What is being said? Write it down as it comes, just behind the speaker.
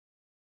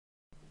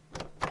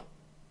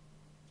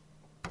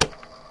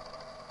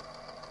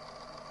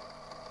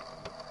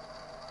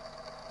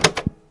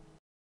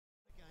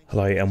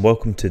Hello and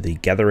welcome to the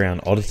Gather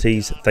Round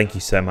Oddities. Thank you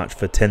so much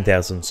for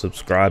 10,000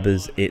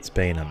 subscribers. It's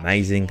been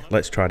amazing.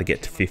 Let's try to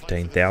get to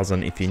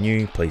 15,000. If you're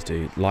new, please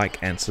do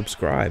like and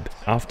subscribe.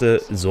 After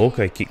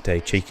Zorko kicked a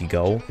cheeky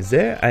goal, is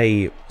there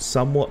a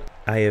somewhat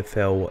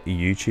AFL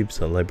YouTube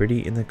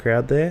celebrity in the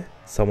crowd there?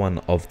 Someone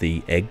of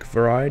the egg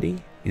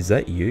variety? Is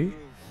that you?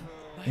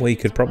 We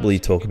could probably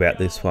talk about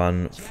this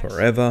one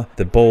forever.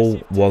 The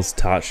ball was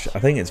touched. I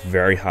think it's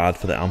very hard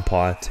for the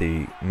umpire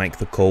to make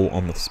the call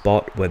on the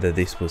spot whether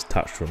this was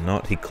touched or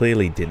not. He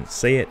clearly didn't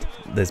see it.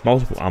 There's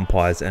multiple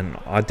umpires and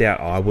I doubt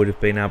I would have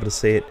been able to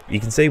see it.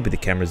 You can see with the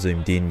camera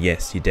zoomed in,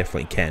 yes, you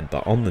definitely can.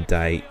 But on the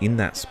day, in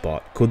that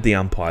spot, could the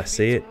umpire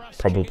see it?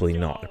 Probably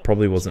not. It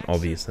probably wasn't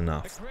obvious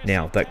enough.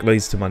 Now, that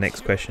leads to my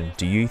next question.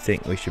 Do you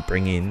think we should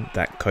bring in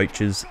that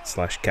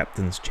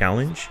coaches/captains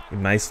challenge? It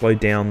may slow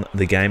down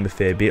the game a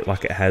fair bit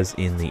like it has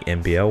in the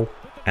NBL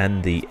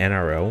and the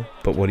NRL,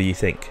 but what do you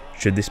think?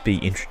 Should this be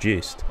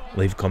introduced?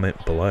 Leave a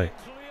comment below.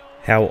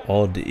 How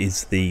odd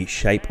is the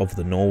shape of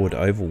the Norwood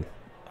Oval?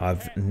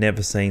 I've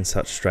never seen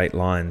such straight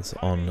lines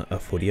on a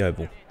footy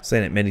oval.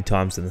 Seen it many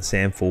times in the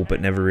SANFL, but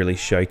never really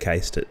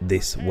showcased it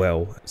this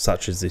well,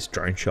 such as this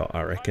drone shot,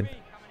 I reckon.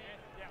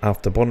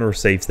 After Bonner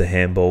receives the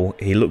handball,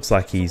 he looks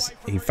like he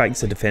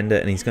fakes a defender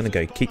and he's going to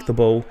go kick the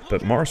ball,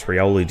 but Maurice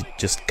Rioli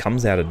just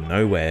comes out of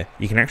nowhere.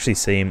 You can actually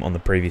see him on the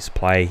previous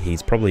play.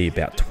 He's probably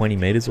about 20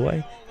 metres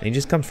away and he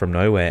just comes from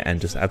nowhere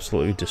and just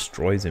absolutely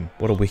destroys him.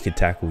 What a wicked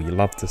tackle. You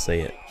love to see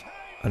it.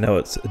 I know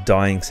it's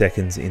dying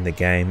seconds in the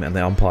game and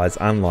the umpire's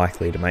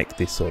unlikely to make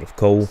this sort of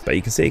call, but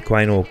you can see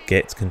Quaynor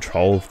gets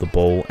control of the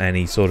ball and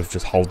he sort of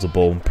just holds the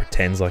ball and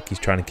pretends like he's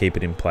trying to keep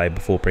it in play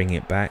before bringing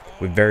it back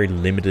with very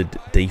limited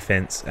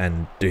defense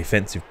and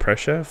defensive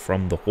pressure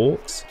from the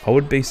Hawks. I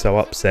would be so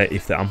upset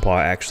if the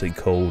umpire actually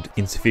called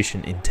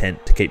insufficient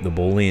intent to keep the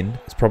ball in.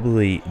 It's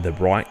probably the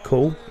right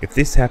call. If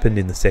this happened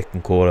in the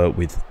second quarter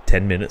with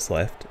 10 minutes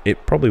left,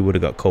 it probably would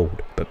have got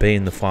called, but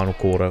being the final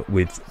quarter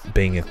with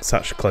being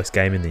such a close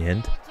game in the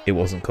end, it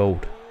wasn't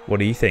called. What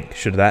do you think?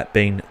 Should that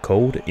been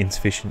called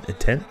insufficient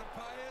intent?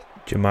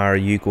 Jamara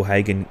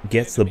Ukelhagen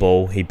gets the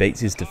ball, he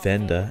beats his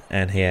defender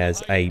and he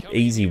has a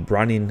easy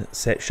run-in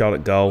set shot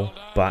at goal,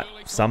 but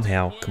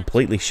somehow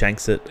completely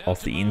shanks it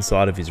off the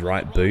inside of his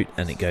right boot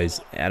and it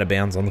goes out of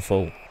bounds on the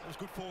full.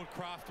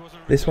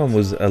 This one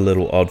was a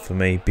little odd for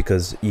me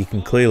because you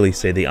can clearly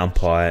see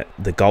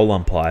the goal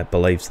umpire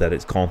believes that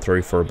it's gone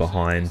through for a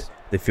behind.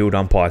 The field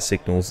umpire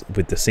signals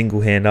with the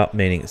single hand up,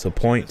 meaning it's a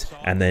point,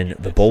 and then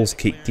the ball's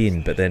kicked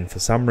in, but then for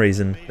some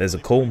reason there's a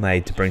call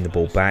made to bring the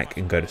ball back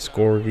and go to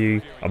score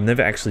review. I've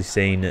never actually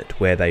seen it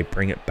where they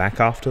bring it back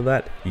after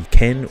that. You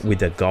can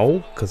with a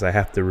goal because they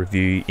have to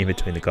review in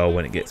between the goal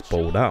when it gets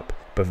balled up,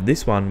 but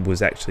this one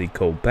was actually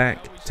called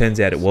back. Turns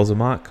out it was a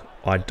mark.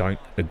 I don't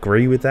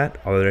agree with that.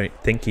 I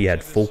don't think he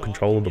had full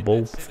control of the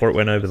ball before it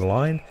went over the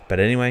line, but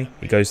anyway,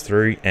 he goes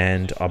through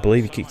and I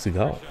believe he kicks a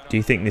goal. Do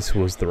you think this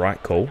was the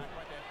right call?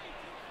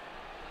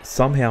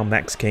 Somehow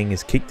Max King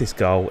has kicked this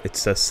goal.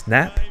 It's a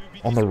snap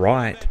on the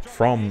right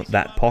from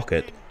that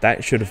pocket.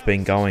 That should have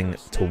been going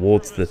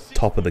towards the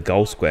top of the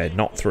goal square,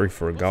 not through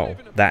for a goal.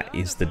 That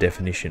is the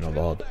definition of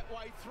odd.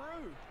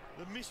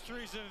 The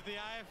mysteries of the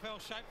AFL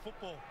shape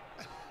football.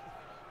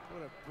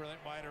 What a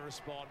brilliant way to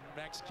respond.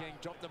 Max King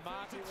dropped the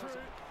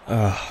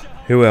mark.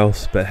 Who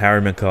else but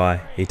Harry Mackay?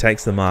 He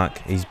takes the mark,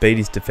 he's beat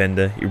his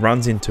defender, he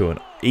runs into an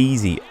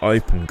easy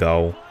open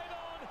goal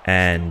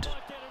and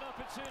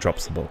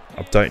drops the ball.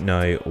 I don't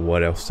know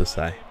what else to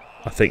say.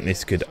 I think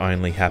this could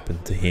only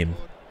happen to him.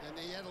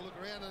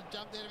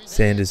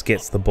 Sanders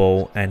gets the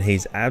ball and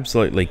he's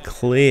absolutely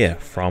clear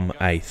from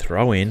a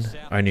throw-in.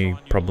 Only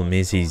problem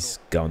is he's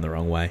going the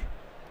wrong way.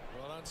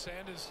 Well done,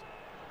 Sanders.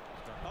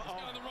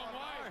 Going the wrong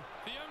way.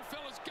 The young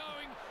fella's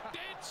going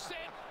dead set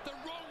the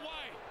wrong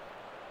way.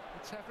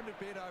 It's happened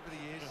a bit over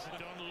the years.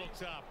 Don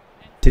looks up.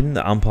 Didn't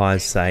the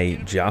umpires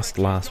say just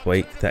last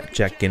week that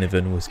Jack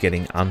Ginnivan was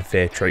getting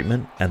unfair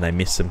treatment and they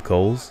missed some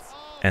calls?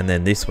 And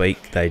then this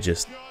week they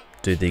just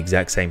do the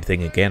exact same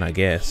thing again, I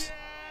guess.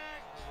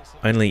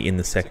 Only in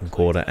the second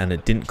quarter and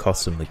it didn't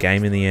cost them the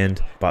game in the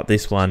end, but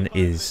this one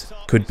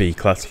could be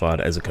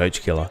classified as a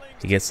coach killer.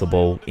 He gets the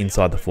ball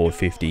inside the forward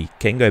 50,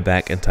 can go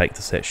back and take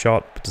the set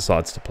shot, but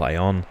decides to play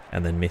on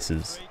and then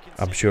misses.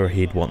 I'm sure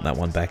he'd want that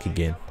one back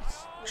again.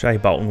 Shea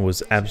Bolton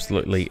was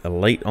absolutely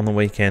elite on the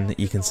weekend.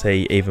 You can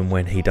see even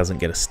when he doesn't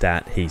get a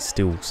stat, he's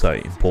still so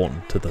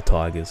important to the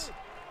Tigers.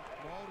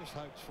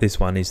 This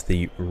one is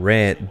the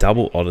rare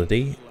double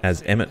oddity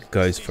as Emmett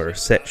goes for a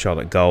set shot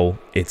at goal.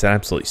 It's an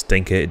absolute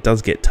stinker. It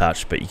does get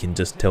touched, but you can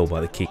just tell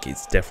by the kick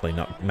it's definitely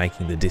not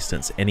making the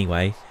distance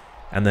anyway.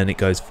 And then it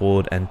goes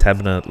forward and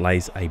Taberner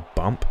lays a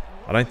bump.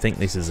 I don't think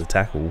this is a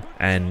tackle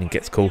and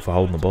gets called for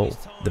holding the ball.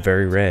 The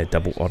very rare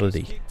double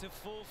oddity.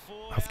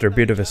 After a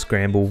bit of a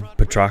scramble,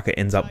 Petrarca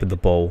ends up with the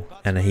ball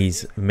and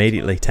he's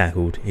immediately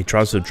tackled. He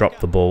tries to drop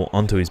the ball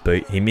onto his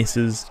boot. He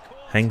misses,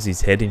 hangs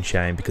his head in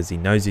shame because he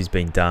knows he's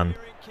been done,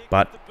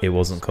 but it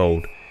wasn't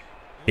called.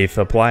 If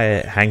a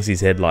player hangs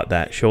his head like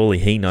that, surely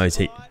he knows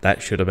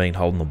that should have been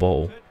holding the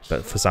ball,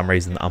 but for some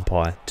reason the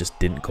umpire just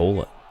didn't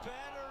call it.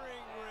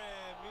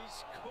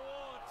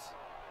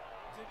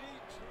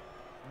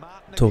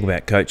 Talk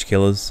about coach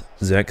killers.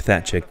 Zerk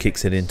Thatcher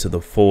kicks it into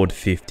the forward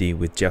 50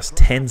 with just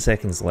 10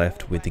 seconds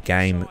left, with the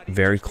game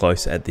very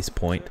close at this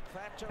point.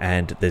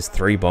 And there's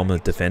 3 Bomber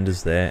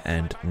defenders there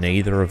and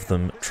neither of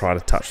them try to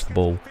touch the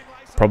ball.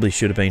 Probably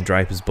should have been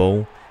Draper's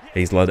ball.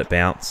 He's let it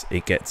bounce,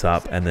 it gets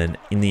up, and then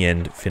in the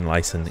end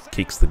Finlayson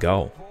kicks the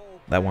goal.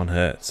 That one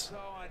hurts.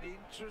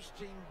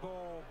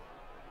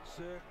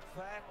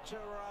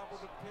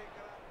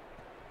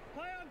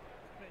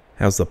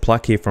 How's the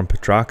pluck here from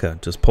Petrarca?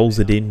 Just pulls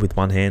it in with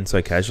one hand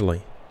so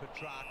casually.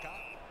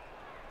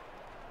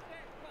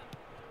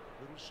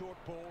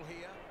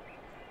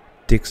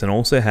 Dixon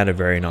also had a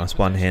very nice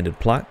one-handed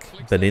pluck,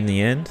 but in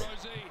the end,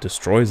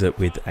 destroys it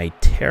with a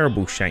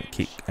terrible shank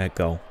kick at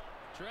goal.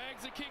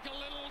 Drags the kick a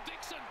little,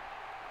 Dixon.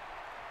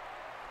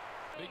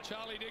 Big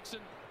Charlie Dixon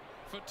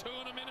for 2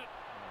 in a minute.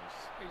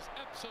 He's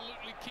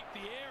absolutely kicked the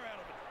air out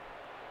of it.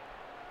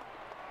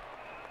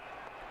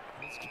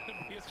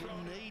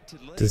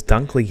 Does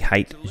Dunkley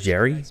hate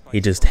Jerry? He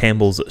just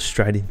handballs it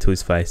straight into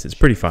his face. It's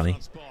pretty funny.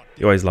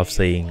 You always love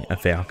seeing a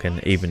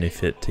Falcon, even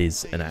if it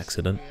is an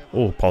accident,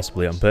 or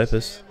possibly on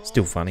purpose.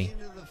 Still funny.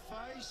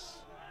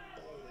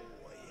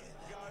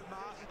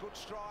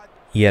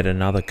 Yet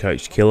another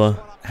coach killer.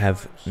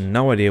 Have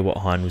no idea what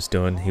Hein was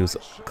doing. He was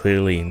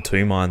clearly in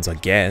 2 minds, I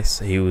guess.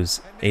 He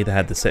was either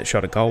had the set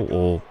shot at goal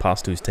or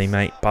passed to his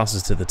teammate.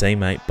 Passes to the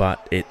teammate,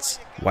 but it's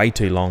way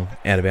too long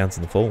out of bounds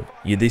in the fall.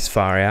 You're this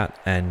far out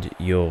and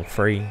you're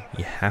free.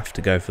 You have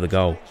to go for the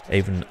goal.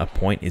 Even a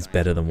point is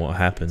better than what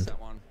happened.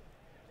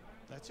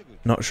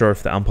 Not sure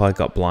if the umpire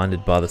got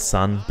blinded by the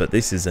sun, but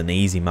this is an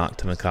easy mark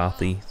to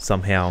McCarthy.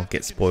 Somehow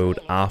gets spoiled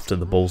after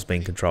the ball's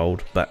been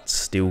controlled, but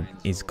still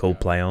is called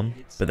play on.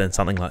 But then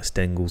something like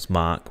Stengel's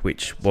mark,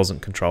 which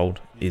wasn't controlled,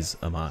 is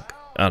a mark.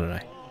 I don't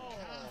know.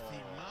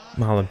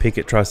 Marlon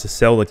Pickett tries to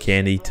sell the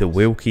candy to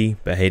Wilkie,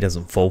 but he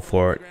doesn't fall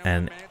for it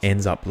and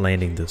ends up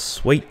landing the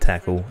sweet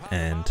tackle,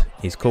 and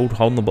he's called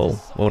holding the ball.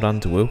 Well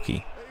done to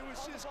Wilkie.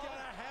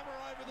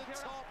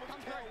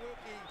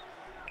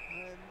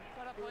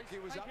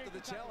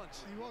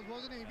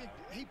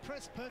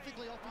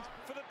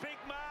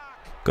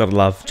 Gotta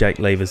love Jake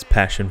Lever's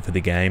passion for the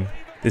game.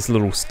 This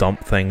little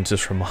stomp thing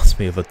just reminds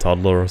me of a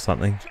toddler or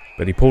something.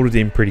 But he pulled it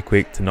in pretty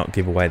quick to not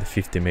give away the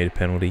 50-metre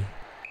penalty.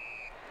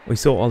 We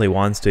saw Ollie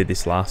Wines do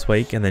this last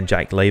week, and then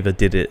Jake Lever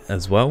did it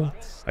as well.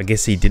 I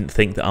guess he didn't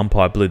think the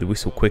umpire blew the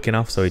whistle quick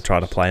enough, so he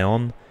tried to play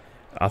on.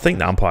 I think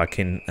the umpire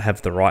can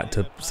have the right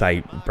to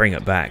say bring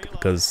it back,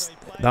 because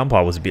the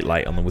umpire was a bit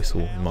late on the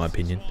whistle in my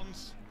opinion.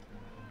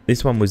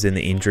 This one was in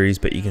the injuries,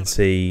 but you can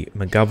see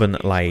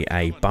McGovern lay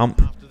a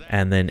bump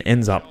and then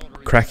ends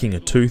up cracking a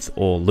tooth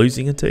or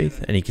losing a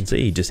tooth, and you can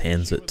see he just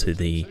hands it to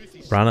the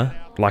runner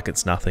like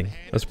it's nothing.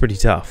 That's pretty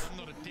tough.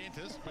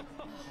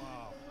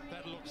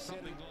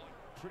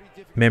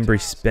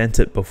 Membry spent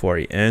it before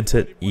he earned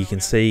it. You can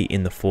see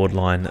in the forward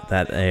line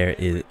that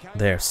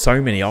there are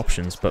so many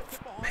options, but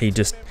he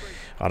just,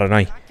 I don't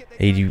know,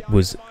 he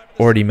was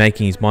already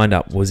making his mind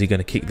up. Was he going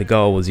to kick the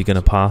goal? Was he going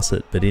to pass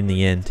it? But in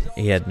the end,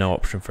 he had no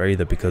option for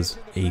either because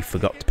he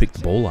forgot to pick the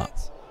ball up.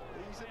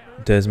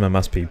 Dersma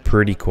must be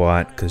pretty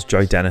quiet because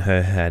Joe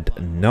Danaher had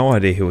no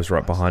idea who was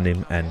right behind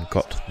him and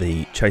got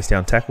the chase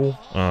down tackle.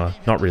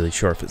 Not really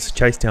sure if it's a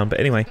chase down, but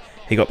anyway,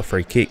 he got the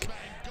free kick.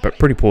 But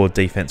pretty poor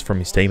defense from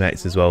his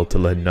teammates as well to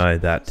let him know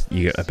that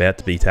you're about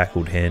to be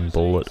tackled,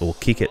 handball it or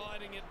kick it.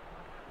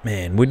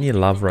 Man, wouldn't you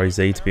love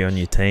Rosie to be on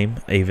your team?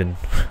 Even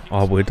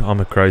I would. I'm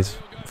a Crows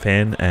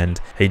fan, and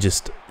he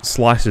just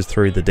slices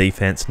through the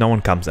defense. No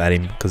one comes at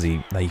him because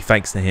he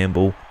fakes the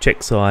handball,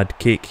 check side,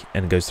 kick,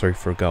 and goes through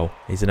for a goal.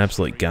 He's an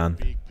absolute gun.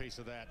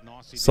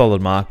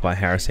 Solid mark by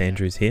Harris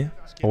Andrews here.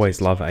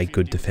 Always love a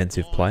good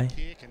defensive play.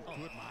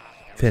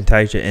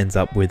 Fantasia ends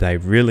up with a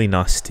really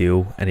nice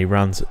steal, and he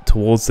runs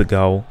towards the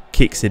goal,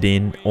 kicks it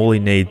in. All he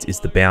needs is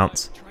the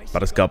bounce,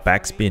 but it's got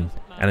backspin,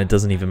 and it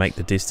doesn't even make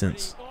the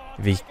distance.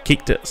 If he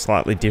kicked it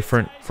slightly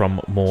different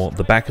from more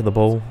the back of the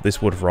ball,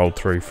 this would have rolled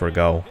through for a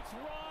goal.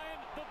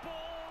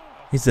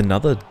 Here's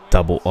another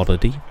double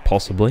oddity,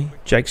 possibly.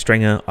 Jake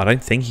Stringer, I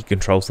don't think he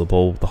controls the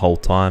ball the whole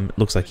time. It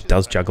looks like he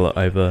does juggle it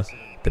over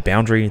the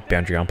boundary.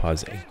 Boundary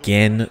umpires,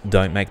 again,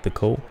 don't make the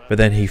call. But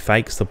then he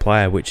fakes the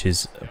player, which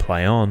is a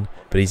play on,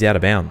 but he's out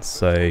of bounds.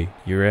 So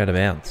you're out of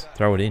bounds.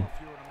 Throw it in.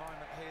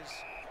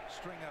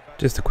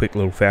 Just a quick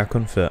little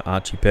falcon for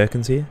Archie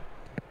Perkins here.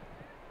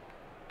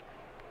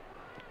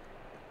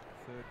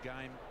 Third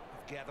game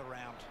of Gather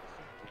Round.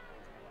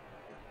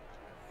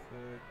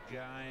 Third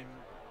game.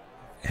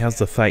 How's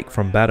the fake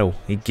from Battle?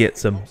 He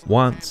gets him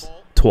once,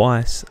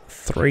 twice,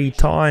 3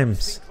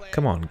 times.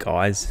 Come on,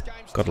 guys.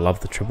 Gotta love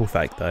the triple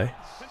fake, though.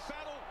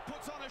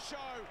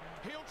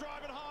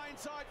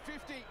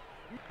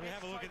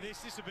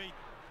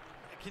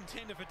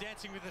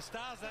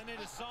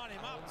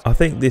 I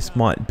think this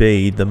might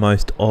be the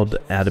most odd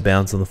out of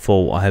bounds on the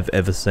fall I have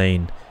ever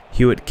seen.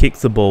 Hewitt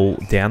kicks the ball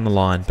down the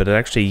line, but it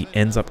actually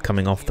ends up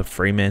coming off the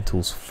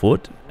Fremantle's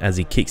foot as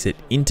he kicks it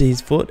into his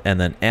foot and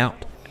then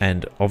out.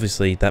 And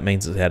obviously that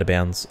means it's out of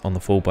bounds on the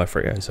full by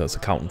Freo, so it's a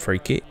Carlton free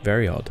kick.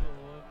 Very odd.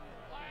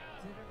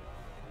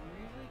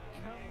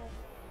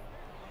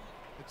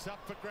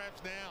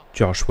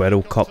 Josh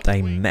Weddle copped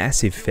a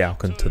massive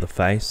falcon to the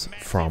face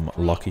from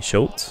Lockie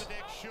Schultz.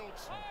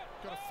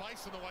 Got a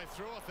face on the way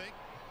through, I think.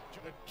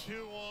 A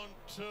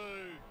 2-on-2.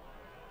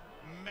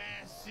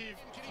 Massive.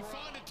 Can he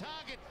find a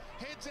target?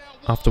 Heads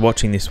out. After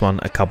watching this one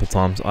a couple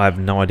times, I have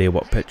no idea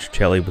what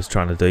Petruccelli was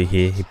trying to do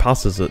here. He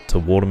passes it to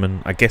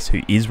Waterman, I guess,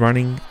 who is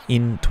running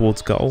in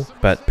towards goal,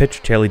 but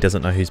Petruccelli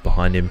doesn't know who's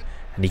behind him,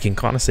 and you can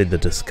kind of see the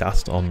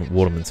disgust on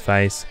Waterman's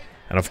face.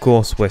 And of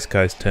course, West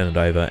Coast turn it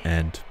over,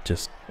 and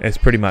just, it's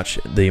pretty much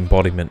the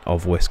embodiment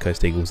of West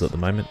Coast Eagles at the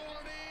moment.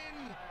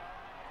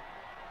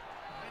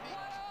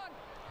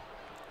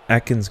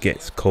 Atkins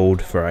gets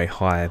called for a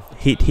high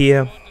hit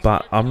here,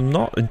 but I'm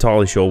not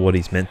entirely sure what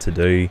he's meant to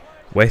do.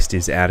 West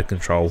is out of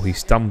control, he's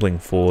stumbling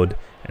forward,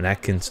 and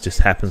Atkins just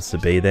happens to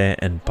be there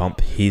and bump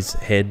his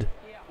head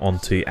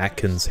onto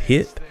Atkins'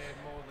 hip,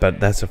 but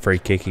that's a free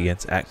kick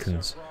against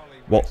Atkins.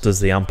 What does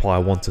the umpire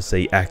want to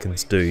see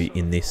Atkins do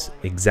in this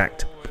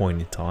exact point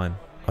in time?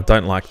 I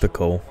don't like the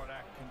call.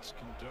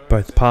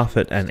 Both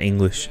Parfitt and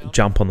English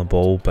jump on the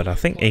ball, but I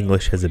think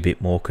English has a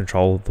bit more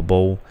control of the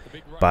ball,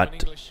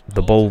 but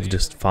the ball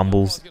just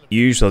fumbles.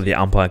 Usually the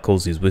umpire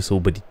calls his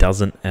whistle, but he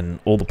doesn't, and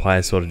all the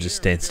players sort of just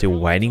stand still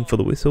waiting for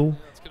the whistle,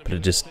 but it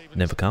just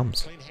never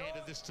comes.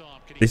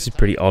 This is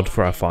pretty odd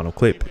for our final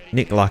clip.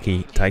 Nick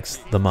Lucky takes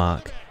the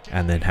mark,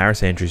 and then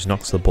Harris Andrews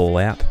knocks the ball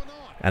out,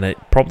 and it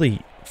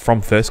probably,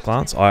 from first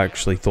glance, I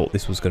actually thought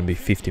this was going to be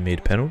a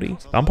 50-metre penalty.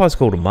 The umpire's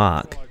called a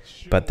mark,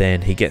 but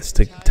then he gets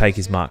to take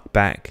his mark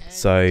back,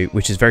 so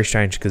which is very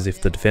strange because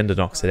if the defender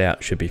knocks it out,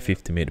 it should be a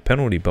 50-metre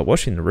penalty. But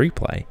watching the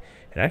replay,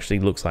 it actually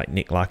looks like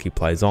Nick Lucky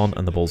plays on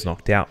and the ball's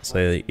knocked out,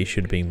 so it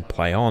should have been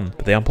play on.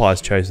 But the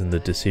umpire's chosen the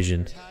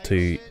decision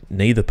to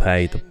neither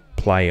pay the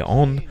play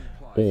on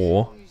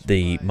or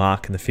the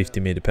mark and the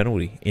 50-metre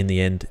penalty. In the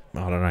end,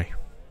 I don't know.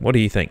 What do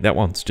you think? That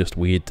one's just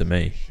weird to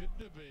me.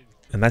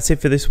 And that's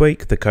it for this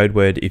week. The code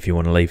word, if you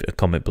want to leave a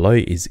comment below,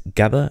 is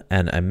gather.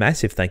 And a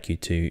massive thank you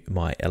to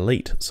my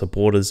elite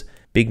supporters,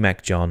 Big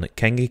Mac Jon,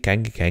 Kanga,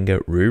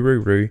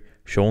 Reroar,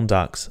 Shaun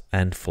Dux,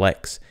 and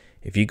Flex.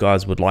 If you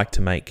guys would like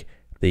to make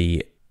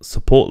the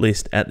support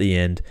list at the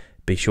end,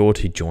 be sure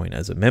to join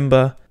as a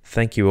member.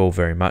 Thank you all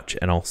very much,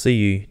 and I'll see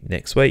you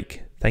next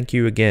week. Thank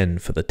you again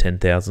for the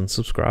 10,000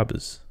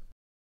 subscribers.